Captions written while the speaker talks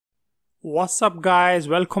What's up guys,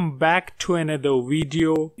 welcome back to another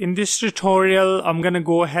video. In this tutorial I'm gonna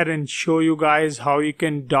go ahead and show you guys how you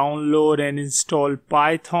can download and install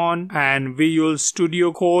Python and Visual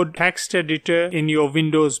Studio Code text editor in your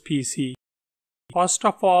Windows PC. First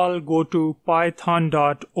of all, go to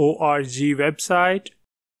python.org website.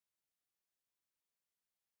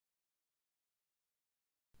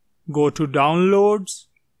 Go to downloads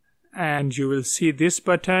and you will see this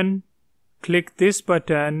button. Click this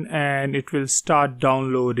button and it will start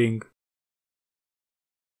downloading.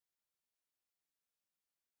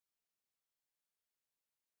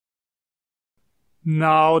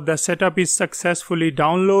 Now the setup is successfully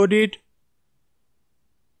downloaded.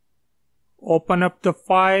 Open up the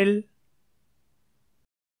file.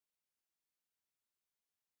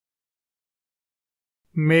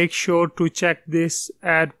 Make sure to check this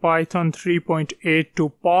Add Python 3.8 to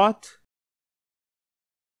path.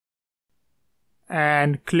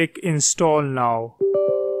 And click install now.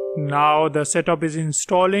 Now the setup is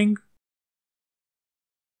installing.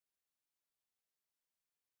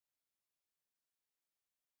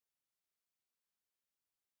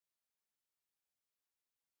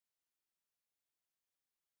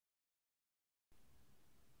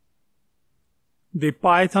 The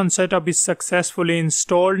Python setup is successfully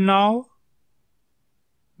installed now.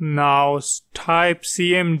 Now type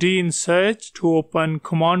cmd in search to open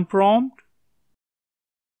command prompt.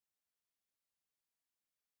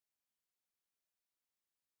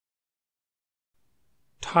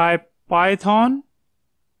 Type Python.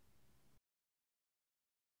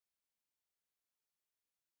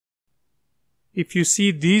 If you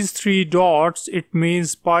see these three dots, it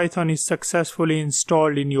means Python is successfully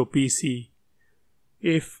installed in your PC.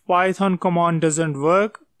 If Python command doesn't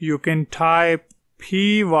work, you can type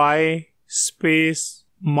py space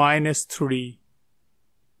 -3.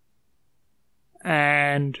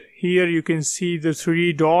 And here you can see the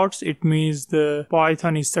three dots, it means the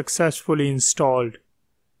Python is successfully installed.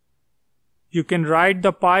 You can write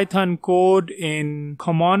the Python code in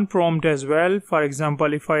command prompt as well. For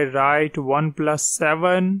example, if I write 1 +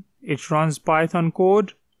 7, it runs Python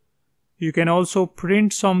code. You can also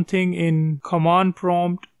print something in command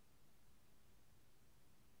prompt.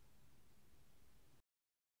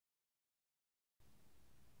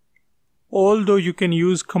 Although you can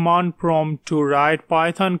use command prompt to write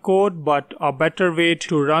Python code, but a better way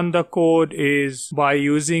to run the code is by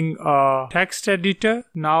using a text editor.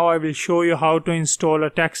 Now I will show you how to install a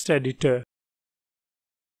text editor.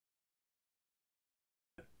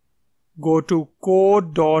 Go to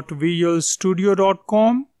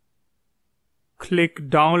code.visualstudio.com. Click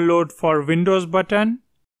download for Windows button.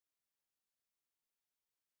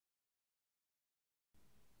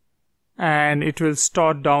 And it will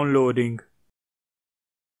start downloading.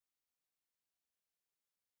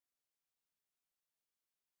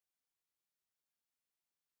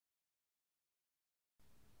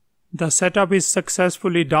 The setup is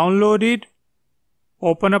successfully downloaded.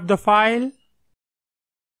 Open up the file.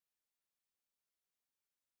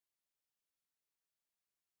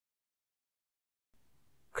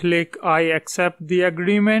 Click I accept the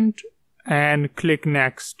agreement and click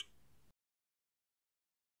next.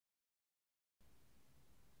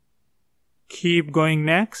 Keep going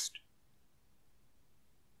next.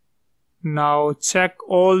 Now check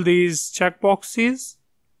all these checkboxes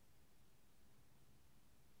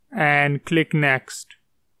and click next.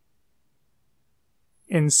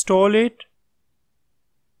 Install it.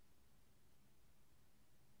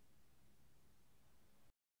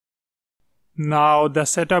 Now the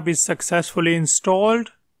setup is successfully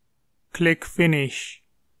installed. Click finish.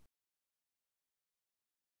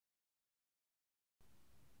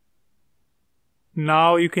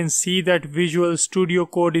 Now you can see that Visual Studio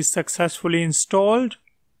Code is successfully installed.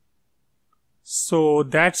 So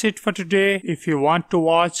that's it for today. If you want to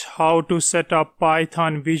watch how to set up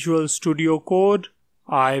Python Visual Studio Code,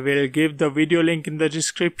 I will give the video link in the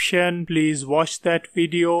description. Please watch that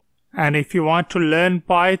video. And if you want to learn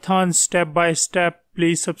Python step by step,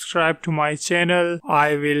 please subscribe to my channel.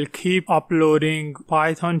 I will keep uploading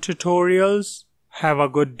Python tutorials. Have a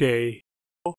good day.